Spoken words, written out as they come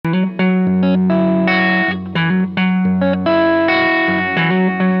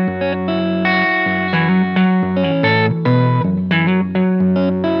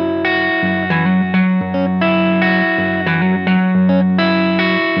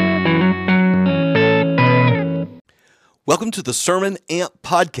Welcome to the Sermon Amp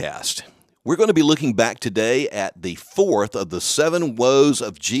Podcast. We're going to be looking back today at the fourth of the seven woes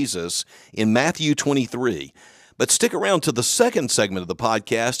of Jesus in Matthew 23. But stick around to the second segment of the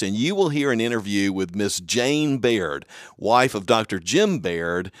podcast, and you will hear an interview with Miss Jane Baird, wife of Dr. Jim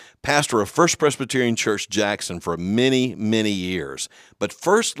Baird, pastor of First Presbyterian Church Jackson for many, many years. But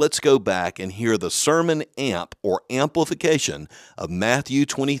first, let's go back and hear the sermon amp or amplification of Matthew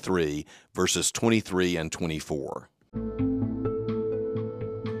 23, verses 23 and 24.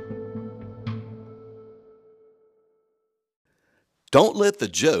 Don't let the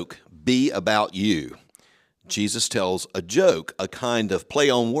joke be about you. Jesus tells a joke, a kind of play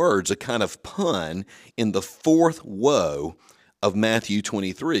on words, a kind of pun in the fourth woe of Matthew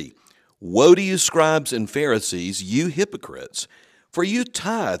 23. Woe to you, scribes and Pharisees, you hypocrites! For you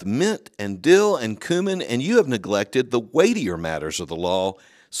tithe mint and dill and cumin, and you have neglected the weightier matters of the law,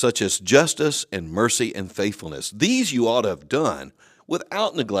 such as justice and mercy and faithfulness. These you ought to have done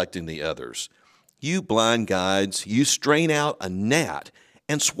without neglecting the others. You blind guides, you strain out a gnat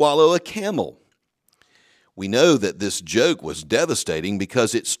and swallow a camel. We know that this joke was devastating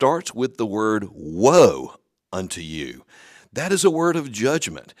because it starts with the word woe unto you. That is a word of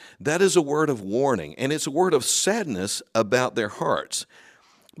judgment. That is a word of warning, and it's a word of sadness about their hearts.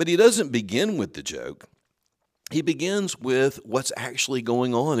 But he doesn't begin with the joke. He begins with what's actually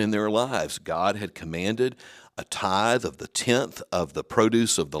going on in their lives. God had commanded a tithe of the tenth of the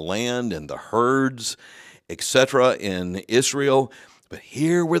produce of the land and the herds, etc. in Israel. But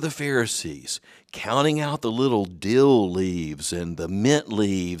here were the Pharisees counting out the little dill leaves and the mint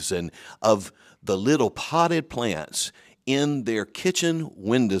leaves and of the little potted plants in their kitchen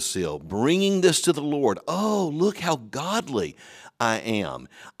windowsill, bringing this to the Lord. Oh, look how godly I am.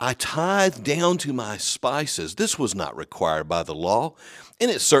 I tithe down to my spices. This was not required by the law,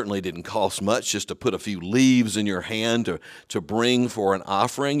 and it certainly didn't cost much just to put a few leaves in your hand to bring for an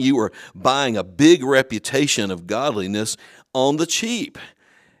offering. You were buying a big reputation of godliness on the cheap.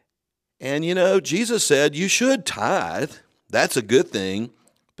 And you know, Jesus said you should tithe. That's a good thing,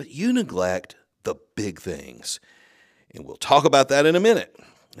 but you neglect the big things. And we'll talk about that in a minute.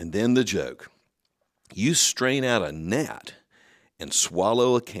 And then the joke. You strain out a gnat and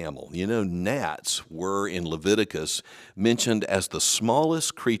swallow a camel. You know, gnats were in Leviticus mentioned as the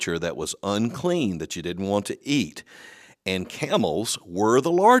smallest creature that was unclean that you didn't want to eat. And camels were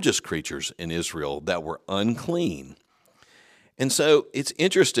the largest creatures in Israel that were unclean. And so it's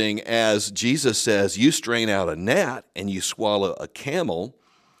interesting as Jesus says, you strain out a gnat and you swallow a camel.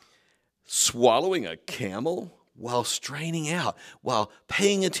 Swallowing a camel while straining out, while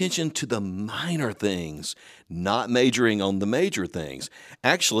paying attention to the minor things, not majoring on the major things.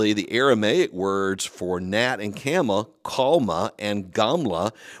 Actually, the Aramaic words for gnat and camel, kalma and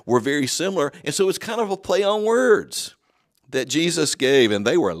gamla, were very similar, and so it's kind of a play on words that Jesus gave, and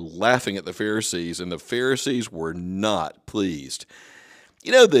they were laughing at the Pharisees, and the Pharisees were not pleased.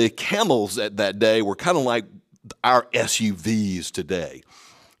 You know, the camels at that day were kind of like our SUVs today.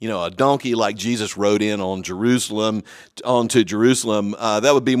 You know, a donkey like Jesus rode in onto Jerusalem,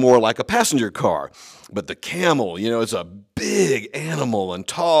 that would be more like a passenger car. But the camel, you know, it's a big animal and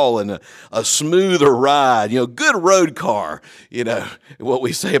tall and a smoother ride, you know, good road car, you know, what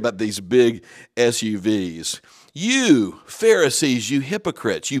we say about these big SUVs. You, Pharisees, you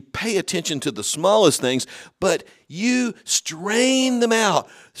hypocrites, you pay attention to the smallest things, but you strain them out.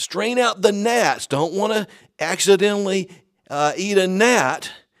 Strain out the gnats. Don't want to accidentally eat a gnat,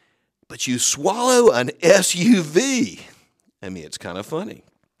 but you swallow an SUV. I mean, it's kind of funny.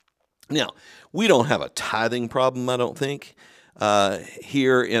 Now, we don't have a tithing problem, I don't think,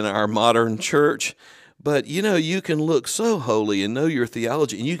 here in our modern church. But, you know, you can look so holy and know your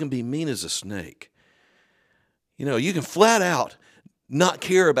theology, and you can be mean as a snake. You know, you can flat out not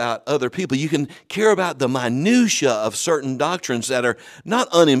care about other people. You can care about the minutia of certain doctrines that are not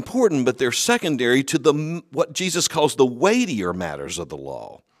unimportant, but they're secondary to what Jesus calls the weightier matters of the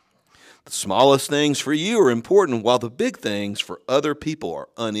law. The smallest things for you are important, while the big things for other people are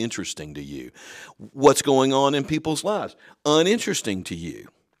uninteresting to you. What's going on in people's lives? Uninteresting to you.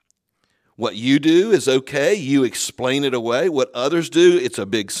 What you do is okay. You explain it away. What others do, it's a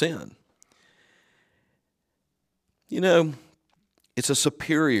big sin. You know, it's a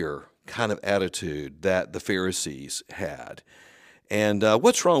superior kind of attitude that the Pharisees had. And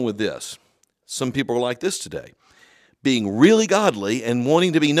what's wrong with this? Some people are like this today. Being really godly and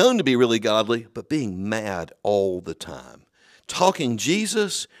wanting to be known to be really godly, but being mad all the time. Talking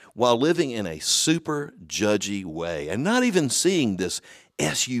Jesus while living in a super judgy way and not even seeing this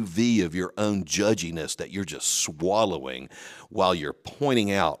SUV of your own judginess that you're just swallowing while you're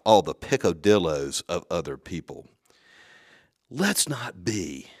pointing out all the peccadillos of other people. Let's not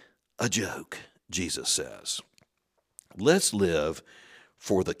be a joke, Jesus says. Let's live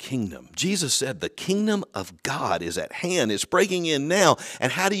for the kingdom. Jesus said the kingdom of God is at hand. It's breaking in now.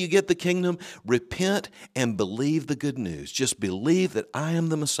 And how do you get the kingdom? Repent and believe the good news. Just believe that I am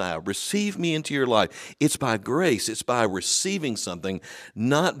the Messiah. Receive me into your life. It's by grace. It's by receiving something,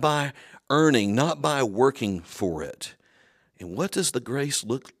 not by earning, not by working for it. And what does the grace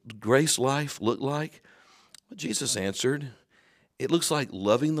life look like? Well, Jesus answered, it looks like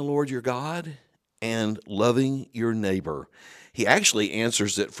loving the Lord your God and loving your neighbor. He actually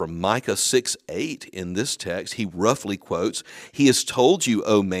answers it from Micah 6:8 in this text. He roughly quotes, He has told you,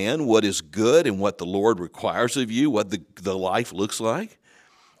 O man, what is good and what the Lord requires of you, what the life looks like,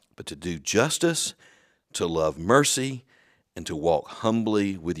 but to do justice, to love mercy, and to walk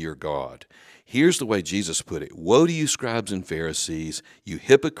humbly with your God. Here's the way Jesus put it. Woe to you, scribes and Pharisees, you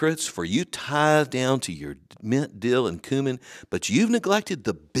hypocrites, for you tithe down to your mint, dill, and cumin, but you've neglected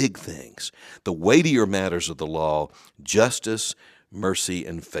the big things, the weightier matters of the law, justice, mercy,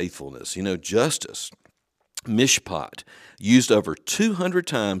 and faithfulness. You know, justice, mishpat, used over 200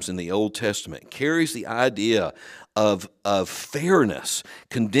 times in the Old Testament, carries the idea of fairness,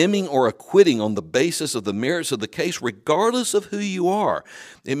 condemning or acquitting on the basis of the merits of the case, regardless of who you are.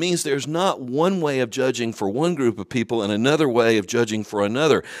 It means there's not one way of judging for one group of people and another way of judging for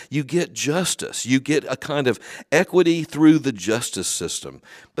another. You get justice. You get a kind of equity through the justice system.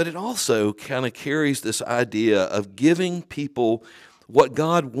 But it also kind of carries this idea of giving people what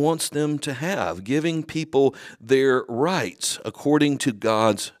God wants them to have, giving people their rights according to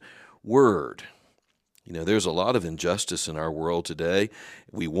God's word. You know, there's a lot of injustice in our world today.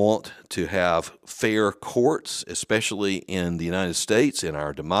 We want to have fair courts, especially in the United States, in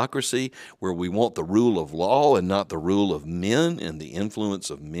our democracy, where we want the rule of law and not the rule of men and the influence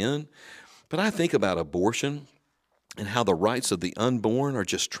of men. But I think about abortion and how the rights of the unborn are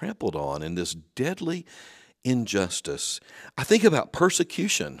just trampled on in this deadly injustice. I think about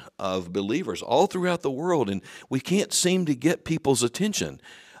persecution of believers all throughout the world, and we can't seem to get people's attention.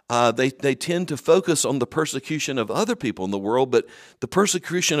 They tend to focus on the persecution of other people in the world, but the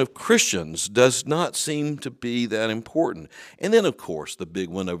persecution of Christians does not seem to be that important. And then, of course, the big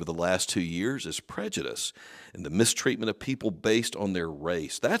one over the last 2 years is prejudice and the mistreatment of people based on their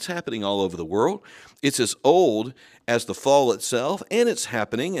race. That's happening all over the world. It's as old as the fall itself, and it's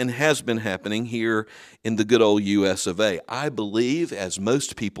happening and has been happening here in the good old U.S. of A. I believe, as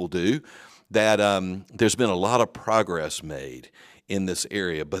most people do, that there's been a lot of progress made in this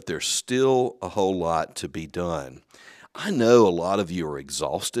area, but there's still a whole lot to be done. I know a lot of you are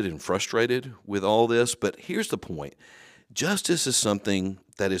exhausted and frustrated with all this, but here's the point. Justice is something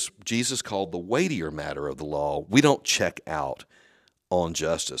that is Jesus called the weightier matter of the law. We don't check out on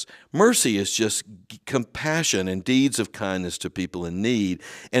justice. Mercy is just compassion and deeds of kindness to people in need,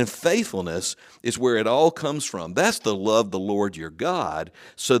 and faithfulness is where it all comes from. That's the love the Lord your God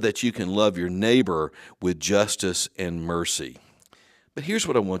so that you can love your neighbor with justice and mercy. But here's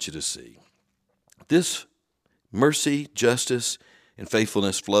what I want you to see. This mercy, justice, and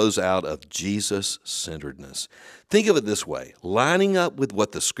faithfulness flows out of Jesus-centeredness. Think of it this way, lining up with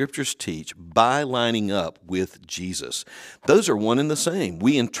what the Scriptures teach by lining up with Jesus. Those are one and the same.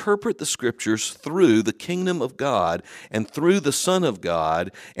 We interpret the Scriptures through the kingdom of God and through the Son of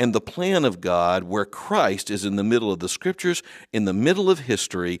God and the plan of God, where Christ is in the middle of the Scriptures, in the middle of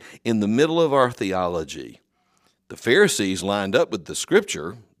history, in the middle of our theology. The Pharisees lined up with the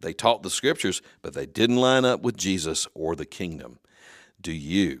Scripture. They taught the Scriptures, but they didn't line up with Jesus or the kingdom. Do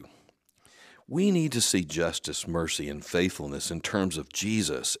you? We need to see justice, mercy, and faithfulness in terms of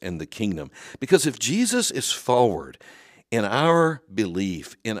Jesus and the kingdom. Because if Jesus is forward in our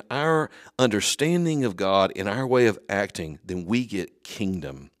belief, in our understanding of God, in our way of acting, then we get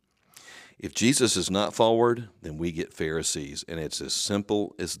kingdom. If Jesus is not forward, then we get Pharisees, and it's as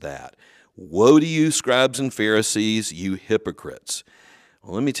simple as that. Woe to you, scribes and Pharisees, you hypocrites.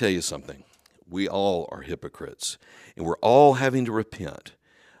 Well, let me tell you something. We all are hypocrites, and we're all having to repent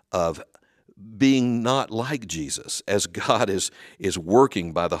of being not like Jesus as God is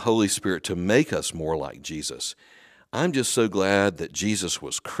working by the Holy Spirit to make us more like Jesus. I'm just so glad that Jesus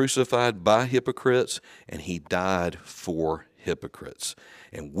was crucified by hypocrites and he died for hypocrites.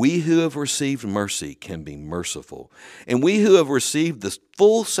 And we who have received mercy can be merciful. And we who have received the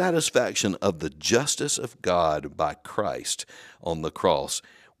full satisfaction of the justice of God by Christ on the cross,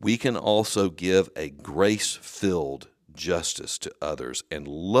 we can also give a grace-filled justice to others and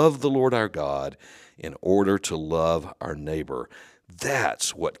love the Lord our God in order to love our neighbor.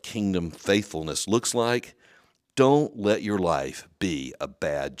 That's what kingdom faithfulness looks like. Don't let your life be a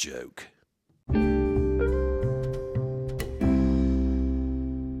bad joke.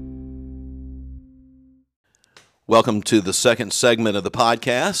 Welcome to the second segment of the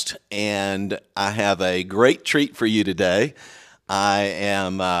podcast, and I have a great treat for you today. I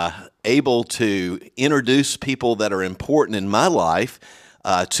am able to introduce people that are important in my life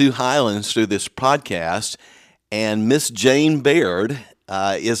to Highlands through this podcast, and Miss Jane Baird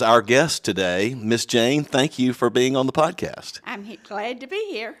is our guest today. Miss Jane, thank you for being on the podcast. I'm glad to be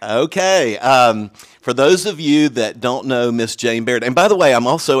here. Okay. For those of you that don't know Miss Jane Baird, and by the way, I'm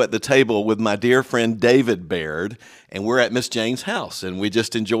also at the table with my dear friend David Baird, and we're at Miss Jane's house, and we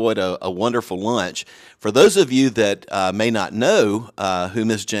just enjoyed a wonderful lunch. For those of you that may not know who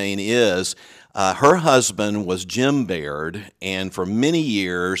Miss Jane is, her husband was Jim Baird, and for many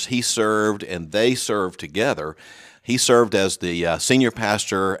years he served and they served together. He served as the senior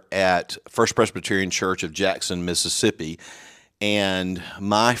pastor at First Presbyterian Church of Jackson, Mississippi. And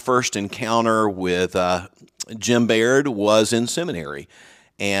my first encounter with Jim Baird was in seminary.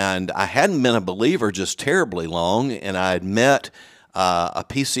 And I hadn't been a believer just terribly long, and I had met a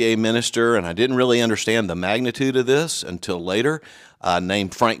PCA minister, and I didn't really understand the magnitude of this until later,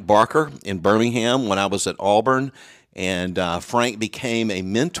 named Frank Barker in Birmingham when I was at Auburn. And Frank became a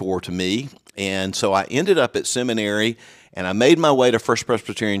mentor to me. And so I ended up at seminary, and I made my way to First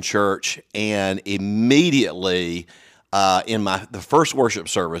Presbyterian Church, and immediately in the first worship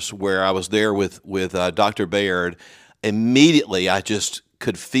service where I was there with Dr. Baird, immediately I just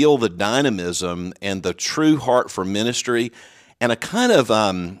could feel the dynamism and the true heart for ministry and a kind of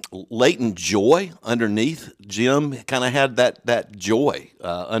latent joy underneath. Jim kind of had that joy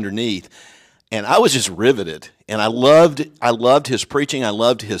underneath. And I was just riveted, and I loved his preaching. I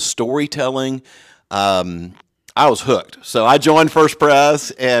loved his storytelling. I was hooked. So I joined First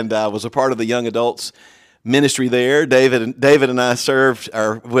Pres and was a part of the young adults ministry there. David and I served,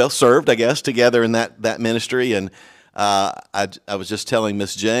 I guess, together in that ministry. And I was just telling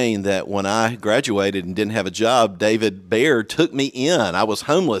Miss Jane that when I graduated and didn't have a job, David Baird took me in. I was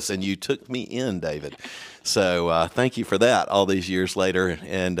homeless, and you took me in, David. So thank you for that all these years later,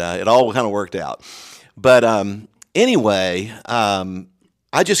 and it all kind of worked out. But anyway,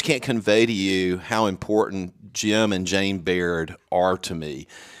 I just can't convey to you how important Jim and Jane Baird are to me,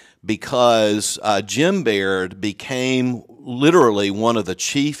 because Jim Baird became literally one of the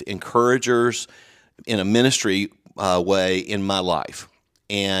chief encouragers in a ministry way in my life.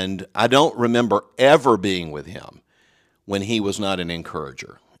 And I don't remember ever being with him when he was not an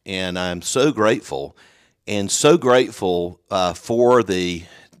encourager. And I'm so grateful. And so grateful for the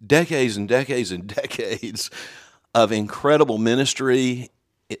decades and decades and decades of incredible ministry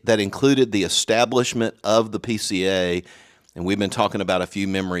that included the establishment of the PCA. And we've been talking about a few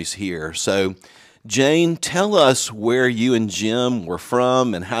memories here. So, Jane, tell us where you and Jim were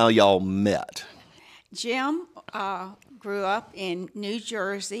from and how y'all met. Jim grew up in New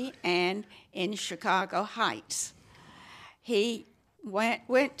Jersey and in Chicago Heights. He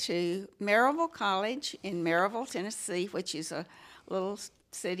went to Maryville College in Maryville, Tennessee, which is a little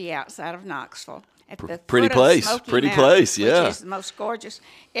city outside of Knoxville. At the pretty place, yeah. Which is the most gorgeous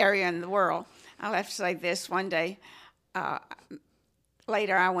area in the world. I'll have to say this, one day,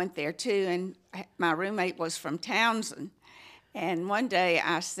 later I went there too, and my roommate was from Townsend. And one day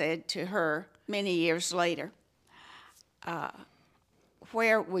I said to her, many years later,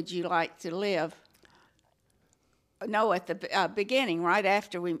 where would you like to live? No, at the beginning, right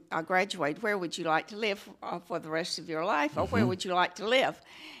after we graduated, where would you like to live for the rest of your life, or where would you like to live?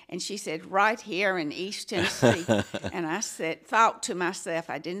 And she said, right here in East Tennessee. And I thought to myself,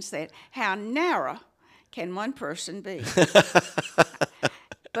 I didn't say it, how narrow can one person be?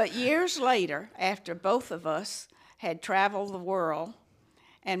 But years later, after both of us had traveled the world,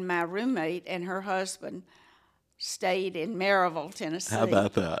 and my roommate and her husband stayed in Maryville, Tennessee. How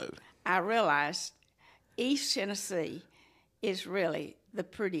about that? I realized East Tennessee is really the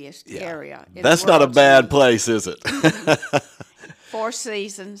prettiest area in That's the world. Not a bad place, is it? 4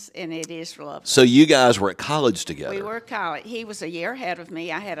 seasons, and it is lovely. So you guys were at college together. We were at college. He was a year ahead of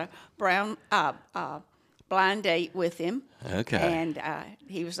me. I had a blind date with him. Okay. And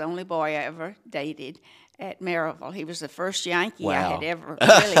he was the only boy I ever dated at Maryville. He was the first Yankee I had ever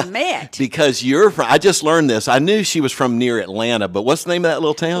really met. Because you're from, I just learned this. I knew she was from near Atlanta, but what's the name of that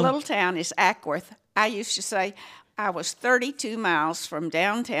little town? The little town is Ackworth. I used to say I was 32 miles from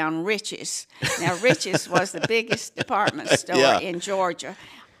downtown Riches. Now, Riches was the biggest department store in Georgia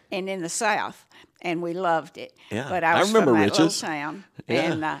and in the South, and we loved it. Yeah, but I was remember from Riches. That little town,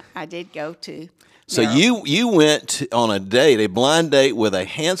 and I did go to So you went on a date, a blind date with a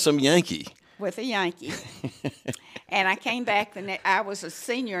handsome Yankee. With a Yankee. And I came back, I was a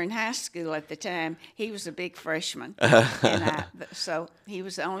senior in high school at the time. He was a big freshman. And so he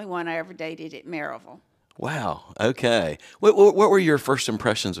was the only one I ever dated at Maryville. Wow. Okay. What were your first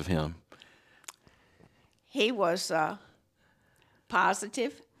impressions of him? He was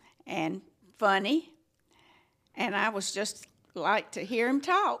positive and funny, and I was just like to hear him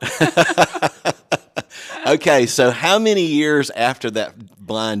talk. Okay, so how many years after that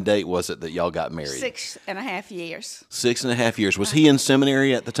blind date was it that y'all got married? 6.5 years. 6.5 years. Was he in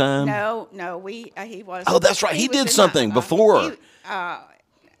seminary at the time? No, he was. Oh, that's right. He was did in something before.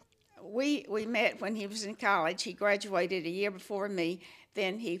 We met when he was in college. He graduated a year before me.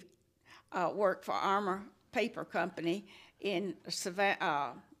 Then he worked for Armour Paper Company in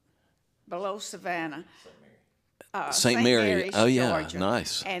Savannah, below Savannah. St. Mary. Mary's, Oh, yeah. Georgia.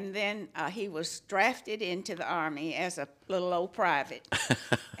 Nice. And then he was drafted into the Army as a little old private.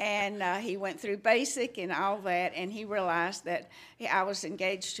 And he went through basic and all that, and he realized that I was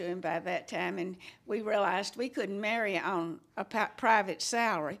engaged to him by that time, and we realized we couldn't marry on a private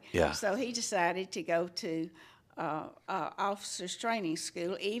salary. Yeah. So he decided to go to officers training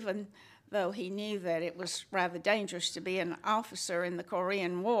school, even though he knew that it was rather dangerous to be an officer in the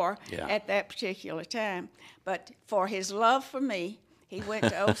Korean War at that particular time. But for his love for me, he went to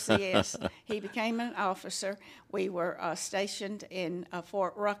OCS. He became an officer. We were stationed in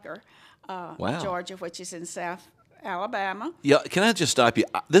Fort Rucker, Georgia, which is in South Alabama. Yeah, can I just stop you?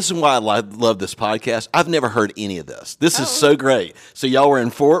 This is why I love this podcast. I've never heard any of this. This is so great. So y'all were in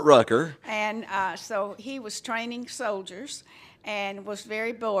Fort Rucker. And so he was training soldiers and was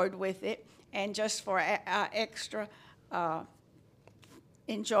very bored with it. And just for extra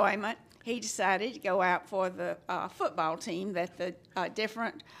enjoyment, he decided to go out for the football team that the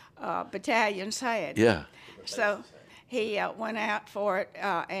different battalions had. Yeah. So he went out for it,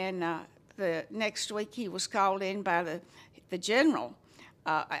 and the next week he was called in by the general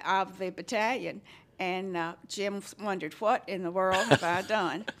of the battalion. And Jim wondered, what in the world have I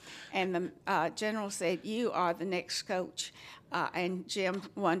done? And the general said, you are the next coach. And Jim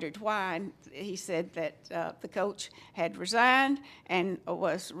wondered why. And he said that the coach had resigned and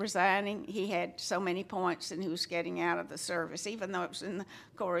was resigning. He had so many points and he was getting out of the service, even though it was in the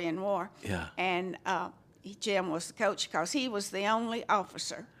Korean War. Yeah. And Jim was the coach because he was the only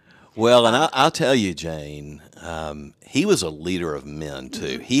officer. Well, and I'll tell you, Jane, he was a leader of men,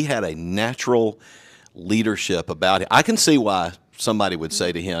 too. Mm-hmm. He had a natural leadership about him. I can see why somebody would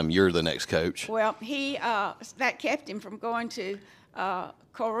say to him, you're the next coach. Well, that kept him from going to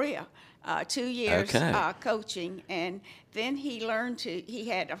Korea, 2 years coaching. And then he learned he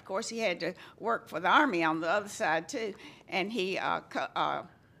had to work for the Army on the other side, too. And he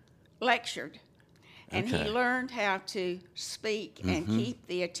lectured. And he learned how to speak and keep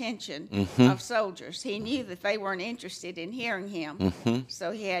the attention of soldiers. He knew that they weren't interested in hearing him,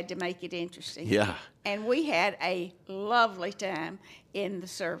 so he had to make it interesting. Yeah. And we had a lovely time in the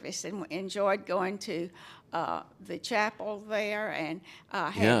service and enjoyed going to the chapel there and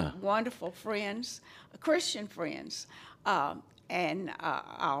had wonderful friends, Christian friends, and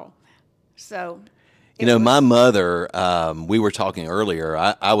all. So, my mother, we were talking earlier,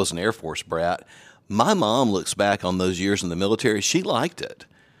 I was an Air Force brat. My mom looks back on those years in the military. She liked it.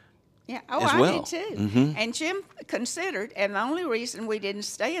 Yeah, I did too. And Jim considered, and the only reason we didn't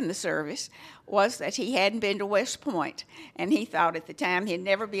stay in the service was that he hadn't been to West Point, and he thought at the time he'd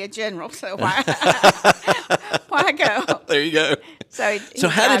never be a general, so why go? There you go. So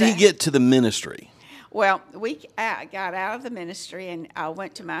how did he get to the ministry? Well, we got out of the ministry, and I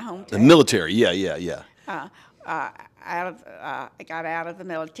went to my hometown. The military, yeah. I got out of the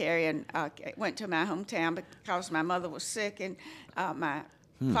military and went to my hometown because my mother was sick and my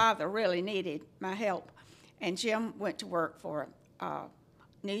father really needed my help. And Jim went to work for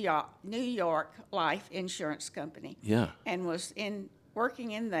New York Life Insurance Company. Yeah. And was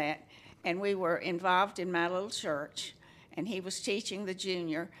working in that. And we were involved in my little church. And he was teaching the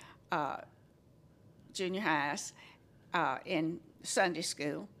junior highs in Sunday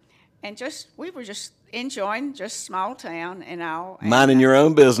school. And we were just enjoying just small town and all. Minding your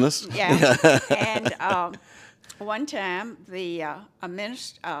own business. Yeah. And one time, the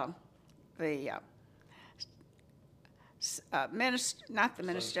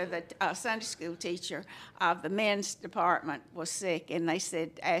Sunday school teacher of the men's department was sick, and they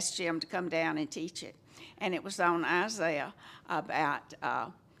asked Jim to come down and teach it. And it was on Isaiah about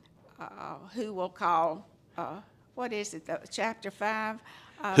who will call, what is it, chapter 5?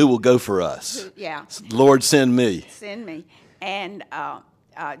 Who will go for us? Yeah. Lord, send me. Send me. And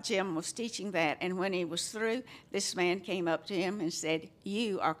Jim was teaching that, and when he was through, this man came up to him and said,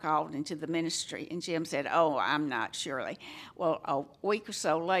 you are called into the ministry. And Jim said, oh, I'm not, surely. Well, a week or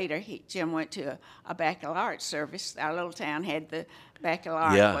so later, Jim went to a baccalaureate service. Our little town had the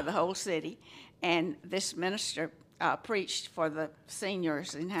baccalaureate for the whole city. and this minister preached for the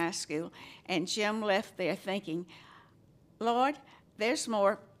seniors in high school, and Jim left there thinking, Lord, there's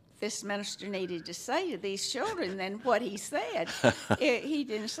more this minister needed to say to these children than what he said. He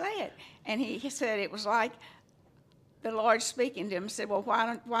didn't say it. And he said it was like the Lord speaking to him said, well,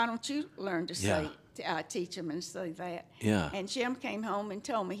 why don't you learn to say, teach them and say that? Yeah. And Jim came home and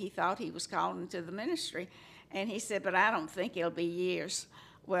told me he thought he was called into the ministry. And he said, but I don't think it'll be years.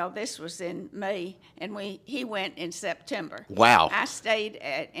 Well, this was in May, and he went in September. Wow. I stayed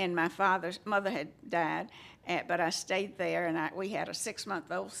and my mother had died, but I stayed there, and we had a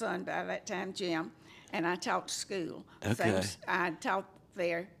 6-month-old son by that time, Jim, and I taught school. Okay. I taught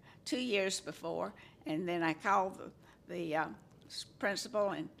there 2 years before, and then I called the principal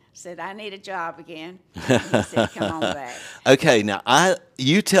and said, I need a job again. And he said, come on back. Okay, now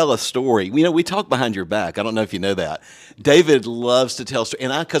you tell a story. You know, we talk behind your back. I don't know if you know that. David loves to tell stories,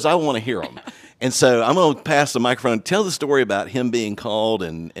 and because I want to hear them. And so I'm going to pass the microphone. Tell the story about him being called.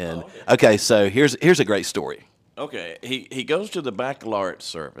 Okay, so here's a great story. Okay, he goes to the baccalaureate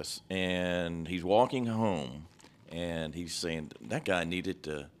service, and he's walking home, and he's saying, that guy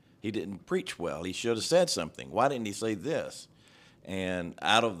he didn't preach well. He should have said something. Why didn't he say this? And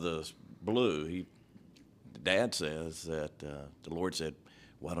out of the blue, Dad says that the Lord said,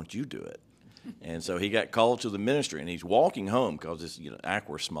 why don't you do it? And so he got called to the ministry, and he's walking home because it's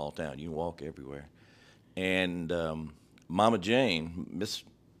Ackworth, small town. You can walk everywhere. And Mama Jane,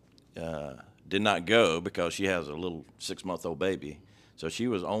 did not go because she has a little 6-month-old baby. So she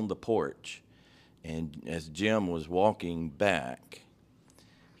was on the porch. And as Jim was walking back,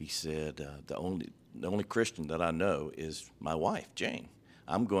 he said, the only Christian that I know is my wife, Jane.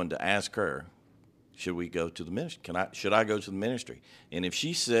 I'm going to ask her, should we go to the ministry? Should I go to the ministry? And if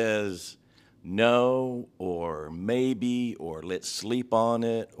she says no, or maybe, or let's sleep on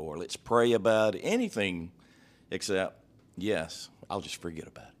it, or let's pray about it, anything except yes, I'll just forget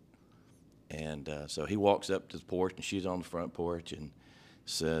about it. And so he walks up to the porch, and she's on the front porch and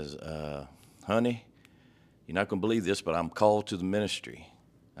says, honey, you're not going to believe this, but I'm called to the ministry.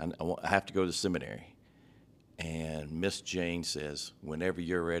 I have to go to the seminary. And Miss Jane says, whenever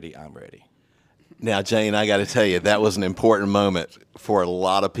you're ready, I'm ready. Now, Jane, I got to tell you, that was an important moment for a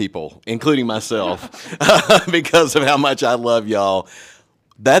lot of people, including myself, because of how much I love y'all.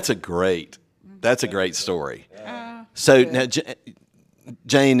 That's a great story. So now,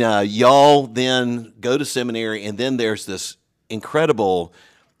 Jane, y'all then go to seminary, and then there's this incredible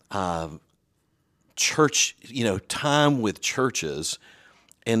church, time with churches.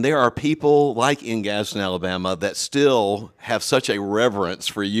 And there are people like in Gadsden, Alabama, that still have such a reverence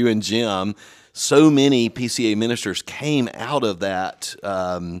for you and Jim. So many PCA ministers came out of that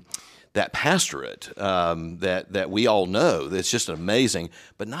pastorate that we all know. That's just amazing.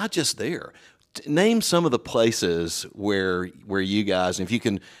 But not just there. Name some of the places where you guys, and if you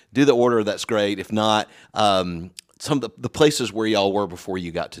can do the order, that's great. If not, some of the places where y'all were before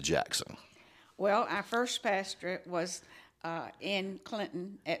you got to Jackson. Well, our first pastorate was in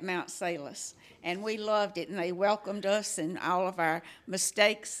Clinton at Mount Salus, and we loved it, and they welcomed us and all of our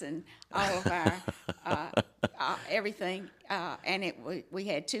mistakes and all of our everything, and we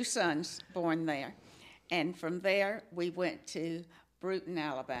had 2 sons born there, and from there we went to Brewton,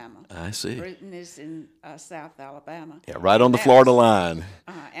 Alabama. I see. Brewton is in South Alabama. Yeah, right on the Florida line.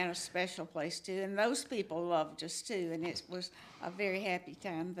 And a special place too, and those people loved us too, and it was a very happy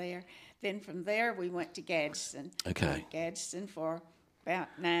time there. Then from there, we went to Gadsden. Okay. Gadsden for about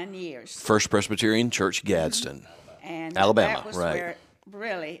 9 years. First Presbyterian Church, Gadsden. And Alabama, that was right. where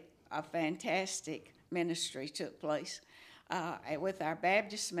really a fantastic ministry took place with our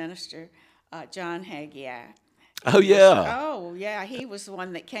Baptist minister, John Haggai. Oh, yeah. Oh, yeah. He was the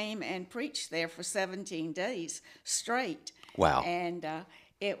one that came and preached there for 17 days straight. Wow. And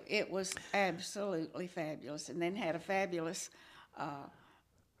it was absolutely fabulous. And then had a fabulous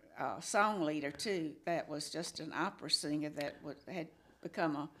song leader too. That was just an opera singer that had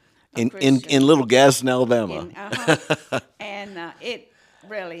become a Christian. in Little Gadsden, Alabama. And it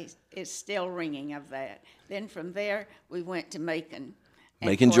really is still ringing of that. Then from there we went to Macon. And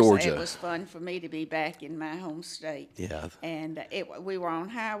Macon, of course, Georgia. It was fun for me to be back in my home state. Yeah. And we were on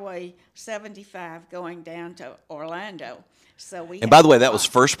Highway 75 going down to Orlando. So we. And by the way, that was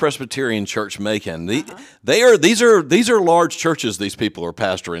First Presbyterian Church, Macon. These are large churches. These people are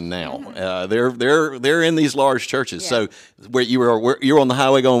pastoring now. They're in these large churches. Yeah. So where you were on the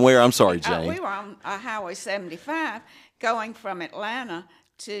highway going where? I'm sorry, Jane. We were on Highway 75 going from Atlanta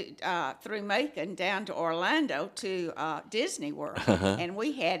to through Macon down to Orlando to Disney World, and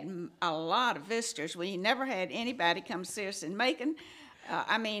we had a lot of visitors. We never had anybody come see us in Macon.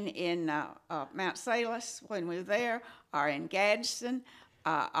 in Mount Salus when we were there, or in Gadsden,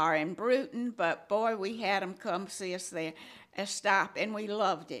 or in Bruton. But boy, we had them come see us there, stop, and we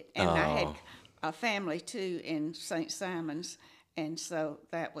loved it. And I had a family too in St. Simon's. And so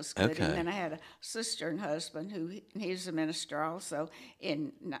that was good. Okay. And then I had a sister and husband he's a minister also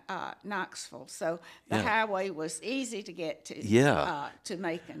in Knoxville. So the highway was easy to get to. Yeah. To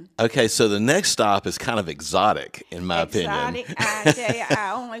Macon. Okay, so the next stop is kind of exotic, in my opinion. Exotic. I tell you,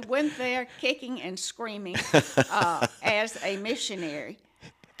 I only went there kicking and screaming as a missionary.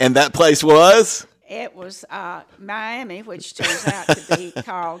 And that place was? It was Miami, which turns out to be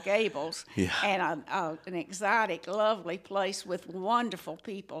Coral Gables, and an exotic, lovely place with wonderful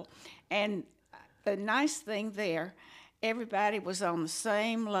people. And the nice thing there, everybody was on the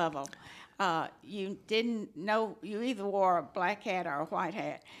same level. You didn't know, you either wore a black hat or a white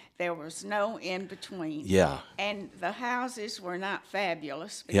hat. There was no in between. Yeah. And the houses were not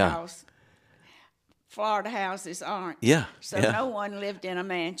fabulous Yeah. because Florida houses aren't. Yeah, So yeah. no one lived in a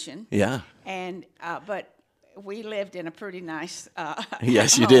mansion. Yeah. And but we lived in a pretty nice.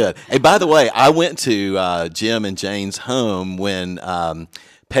 Yes, you home. did. Hey, by the way, I went to Jim and Jane's home when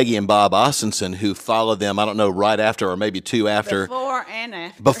Peggy and Bob Ostenson, who followed them, I don't know, right after or maybe two after. Before and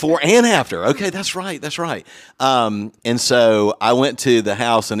after. Before and after. Okay, that's right. That's right. And so I went to the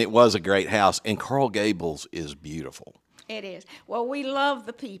house, and it was a great house. And Coral Gables is beautiful. It is. Well, we love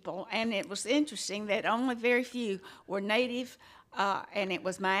the people, and it was interesting that only very few were native, and it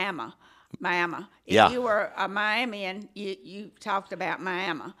was Miami. Miami. If Yeah. you were a Miamian, you talked about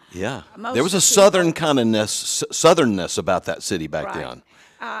Miami. Yeah. Most There was of a the southern southernness about that city back Right. then.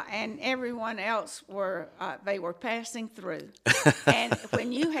 And everyone else they were passing through. And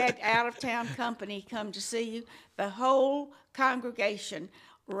when you had out-of-town company come to see you, the whole congregation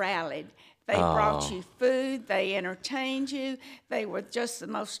rallied. They brought you food. They entertained you. They were just the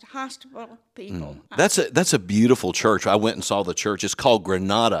most hospitable people. That's a beautiful church. I went and saw the church. It's called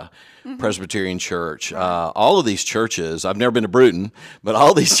Granada Presbyterian Church. All of these churches, I've never been to Bruton, but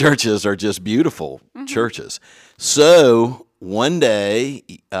all these churches are just beautiful churches. So one day,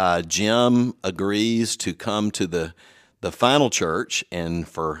 Jim agrees to come to the final church, and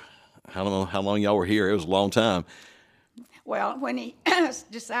for I don't know how long y'all were here. It was a long time. Well, when he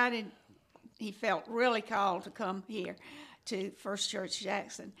decided he felt really called to come here to First Church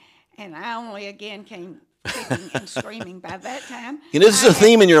Jackson, and I only again came kicking and screaming by that time. You know, this is a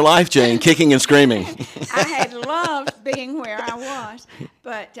theme in your life, Jane, kicking and screaming. I had loved being where I was,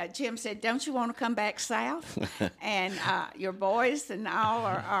 but Jim said, "Don't you want to come back south? And your boys and all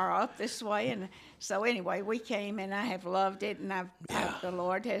are up this way." And so anyway, we came, and I have loved it, and the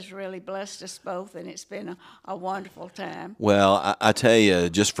Lord has really blessed us both, and it's been a wonderful time. Well, I tell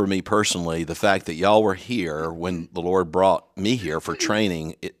you, just for me personally, the fact that y'all were here when the Lord brought me here for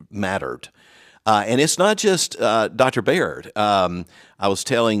training, it mattered. And it's not just Dr. Baird. I was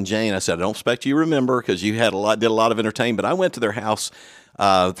telling Jane, I said, I don't expect you to remember because you did a lot of entertainment, but I went to their house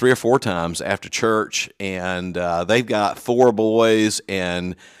 3 or 4 times after church, and they've got 4 boys,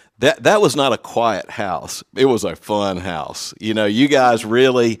 and that was not a quiet house. It was a fun house. You know, you guys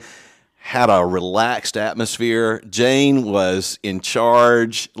really had a relaxed atmosphere. Jane was in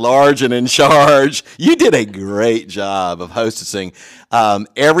charge, large and in charge. You did a great job of hostessing.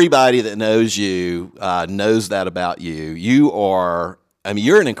 Everybody that knows you knows that about you. You're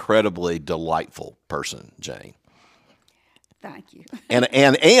an incredibly delightful person, Jane. Thank you.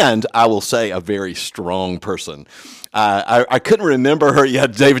 And I will say a very strong person. I couldn't remember her. Yeah,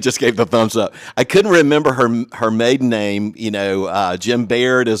 David just gave the thumbs up. I couldn't remember her maiden name. You know, Jim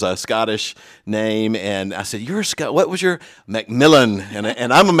Baird is a Scottish name, and I said, "You're a Scot. What was your Macmillan?"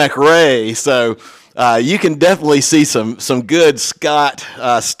 And I'm a McRae. So you can definitely see some good Scott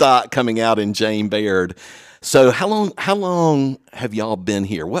stock coming out in Jane Baird. So how long have y'all been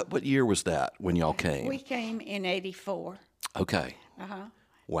here? What year was that when y'all came? We came in '84. Okay.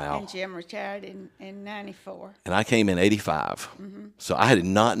 Wow. And Jim retired in '94. And I came in '85. So I did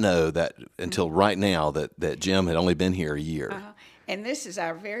not know that until right now that Jim had only been here a year. And this is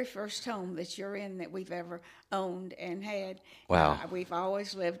our very first home that you're in that we've ever owned and had. Wow. We've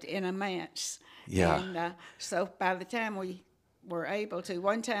always lived in a manse. Yeah. And so by the time we were able to,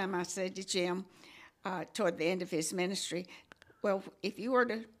 one time I said to Jim toward the end of his ministry, well, if you were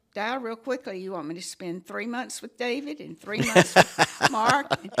to die real quickly, you want me to spend 3 months with David and 3 months with Mark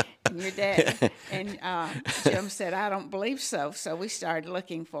and your dad? And Jim said, I don't believe so. So we started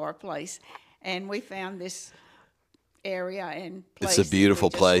looking for a place, and we found this area and It's place. a that beautiful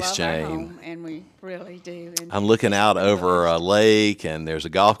we just place, love our Jane. home, and we really do. And I'm looking out we're over a blessed. lake, and there's a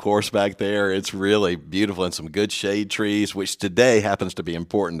golf course back there. It's really beautiful, and some good shade trees, which today happens to be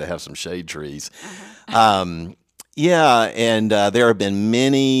important to have some shade trees. Yeah, and there have been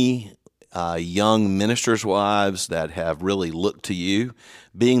many young ministers' wives that have really looked to you.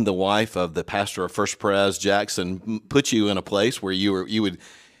 Being the wife of the pastor of First Pres, Jackson put you in a place where you would.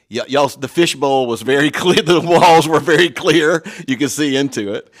 Y'all, the fishbowl was very clear. The walls were very clear. You could see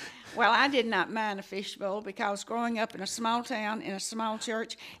into it. Well, I did not mind a fishbowl because growing up in a small town, in a small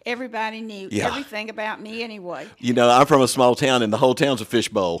church, everybody knew Yeah. everything about me anyway. You know, I'm from a small town, and the whole town's a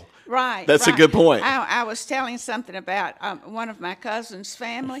fishbowl. Right. That's a right. good point. I was telling something about one of my cousin's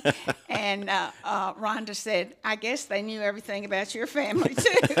family, and Rhonda said, I guess they knew everything about your family,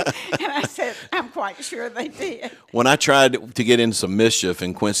 too. And I said, I'm quite sure they did. When I tried to get into some mischief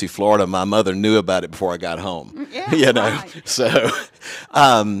in Quincy, Florida, my mother knew about it before I got home. Yeah, you know, right. so.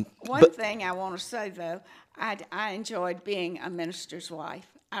 One thing I want to say, though, I enjoyed being a minister's wife.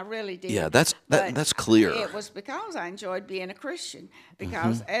 I really did. Yeah, that's But that's clear. It was because I enjoyed being a Christian.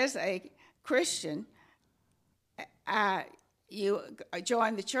 Because as a Christian, you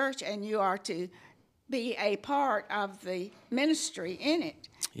join the church and you are to be a part of the ministry in it.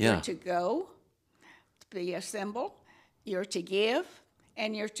 Yeah. You're to go, to be a symbol, you're to give,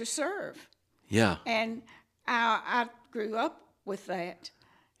 and you're to serve. Yeah, And I grew up with that,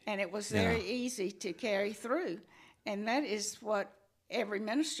 and it was very easy to carry through. And that is what every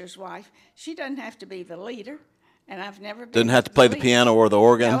minister's wife, she doesn't have to be the leader, and I've never been. didn't have to play the leader. piano or the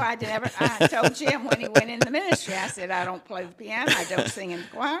organ. No, I never. I told Jim when he went in the ministry, I said, I don't play the piano, I don't sing in the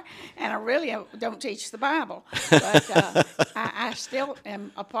choir, and I really don't teach the Bible. But I still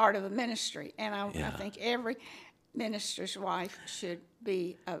am a part of the ministry, and I think every minister's wife should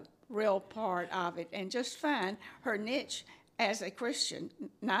be a real part of it and just find her niche as a Christian,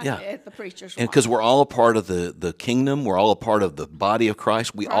 not at the preacher's And wife. because we're all a part of the kingdom, we're all a part of the body of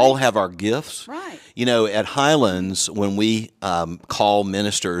Christ. We all have our gifts. Right. You know, at Highlands, when we call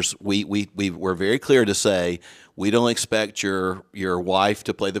ministers, we're very clear to say we don't expect your wife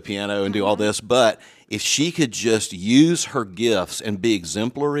to play the piano and do all this, but if she could just use her gifts and be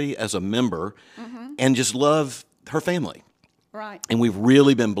exemplary as a member and just love her family. Right. And we've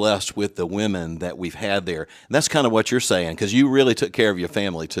really been blessed with the women that we've had there. And that's kind of what you're saying, because you really took care of your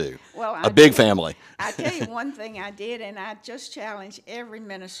family, too. Well, a big family. I tell you one thing I did, and I just challenge every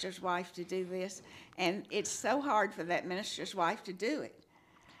minister's wife to do this, and it's so hard for that minister's wife to do it.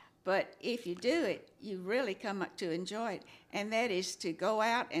 But if you do it, you really come up to enjoy it, and that is to go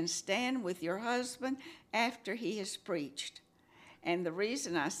out and stand with your husband after he has preached. And the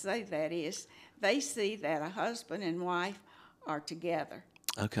reason I say that is they see that a husband and wife are together,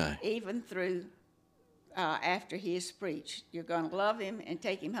 Okay. even through after he has preached. You're going to love him and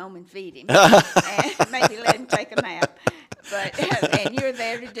take him home and feed him, and maybe let him take a nap. But and you're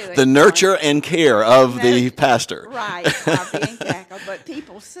there to do it. The nurture and care of the pastor. Right, being tackled. But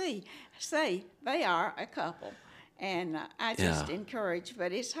people say they are a couple, and I just encourage.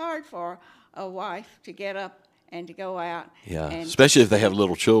 But it's hard for a wife to get up and to go out. Yeah, and especially if they have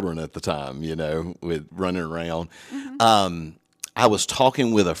little children at the time, you know, with running around. I was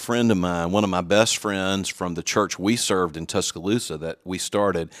talking with a friend of mine, one of my best friends from the church we served in Tuscaloosa that we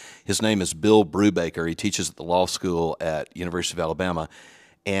started. His name is Bill Brubaker. He teaches at the law school at University of Alabama.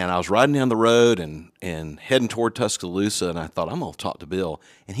 And I was riding down the road and heading toward Tuscaloosa, and I thought, I'm going to talk to Bill.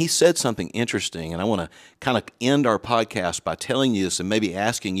 And he said something interesting, and I want to kind of end our podcast by telling you this and maybe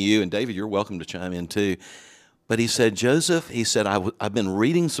asking you, and David, you're welcome to chime in too. But he said, Joseph, he said, I've been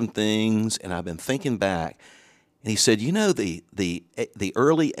reading some things, and I've been thinking back. And he said, you know, the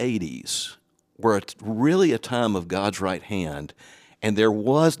early 80s were really a time of God's right hand. And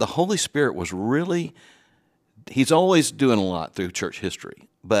the Holy Spirit was really, he's always doing a lot through church history.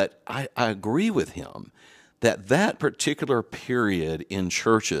 But I agree with him that particular period in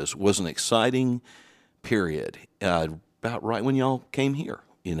churches was an exciting period, about right when y'all came here,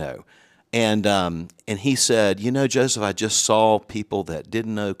 you know. And he said, you know, Joseph, I just saw people that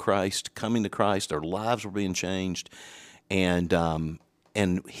didn't know Christ coming to Christ. Their lives were being changed. And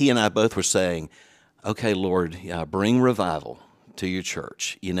he and I both were saying, okay, Lord, bring revival to your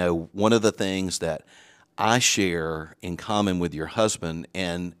church. You know, one of the things that I share in common with your husband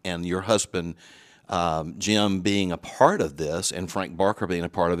and your husband, Jim, being a part of this, and Frank Barker being a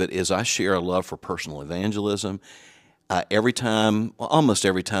part of it, is I share a love for personal evangelism. Almost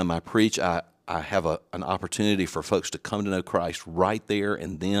every time I preach, I have an opportunity for folks to come to know Christ right there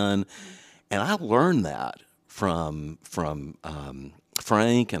and then. And I learned that from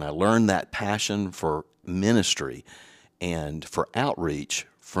Frank, and I learned that passion for ministry and for outreach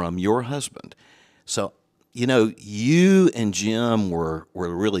from your husband. So, you and Jim were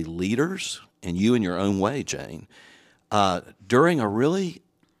really leaders, and you in your own way, Jane, during a really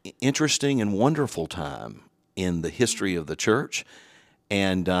interesting and wonderful time in the history of the church.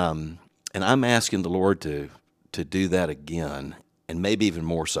 And I'm asking the Lord to do that again, and maybe even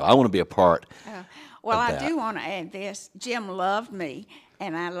more so. I want to be a part Well, of I that. do want to add this. Jim loved me,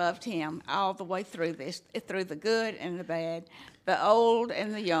 and I loved him all the way through this, through the good and the bad, the old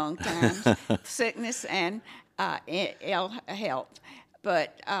and the young times, sickness and ill health.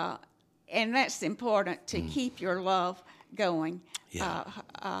 But and that's important to keep your love going, Yeah.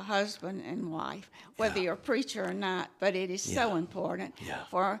 husband and wife, whether you're a preacher or not. But it is so important Yeah.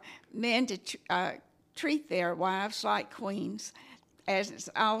 for men to treat their wives like queens, as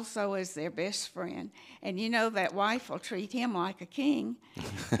also as their best friend. And that wife will treat him like a king,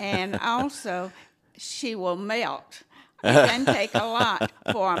 and also she will melt. It doesn't take a lot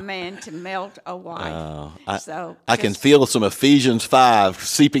for a man to melt a wife. I can feel some Ephesians 5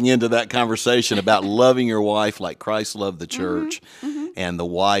 seeping into that conversation about loving your wife like Christ loved the church, and the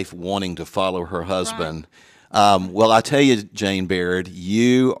wife wanting to follow her husband. Well, I tell you, Jane Baird,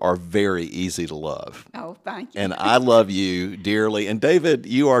 you are very easy to love. Oh, thank you. And I love you dearly. And David,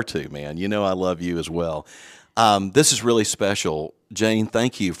 you are too, man. I love you as well. This is really special. Jane,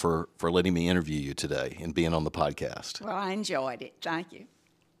 thank you for letting me interview you today and being on the podcast. Well, I enjoyed it. Thank you.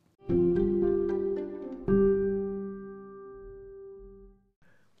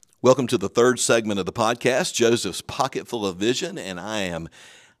 Welcome to the third segment of the podcast, Joseph's Pocketful of Vision, and I am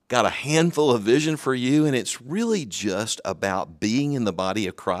got a handful of vision for you, and it's really just about being in the body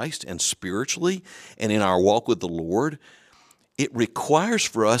of Christ and spiritually and in our walk with the Lord. It requires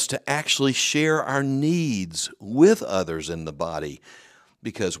for us to actually share our needs with others in the body,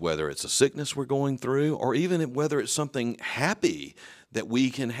 because whether it's a sickness we're going through or even whether it's something happy that we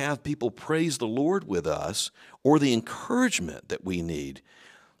can have people praise the Lord with us, or the encouragement that we need,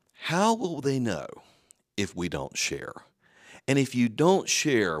 how will they know if we don't share? And if you don't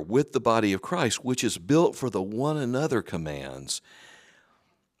share with the body of Christ, which is built for the one another commands,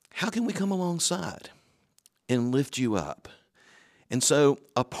 how can we come alongside and lift you up? And so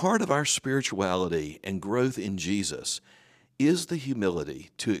a part of our spirituality and growth in Jesus is the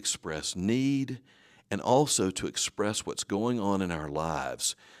humility to express need and also to express what's going on in our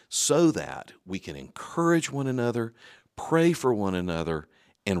lives so that we can encourage one another, pray for one another,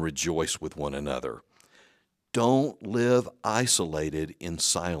 and rejoice with one another. Don't live isolated in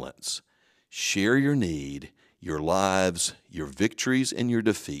silence. Share your need, your lives, your victories, and your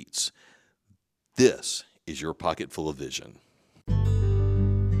defeats. This is your Pocketful of Vision.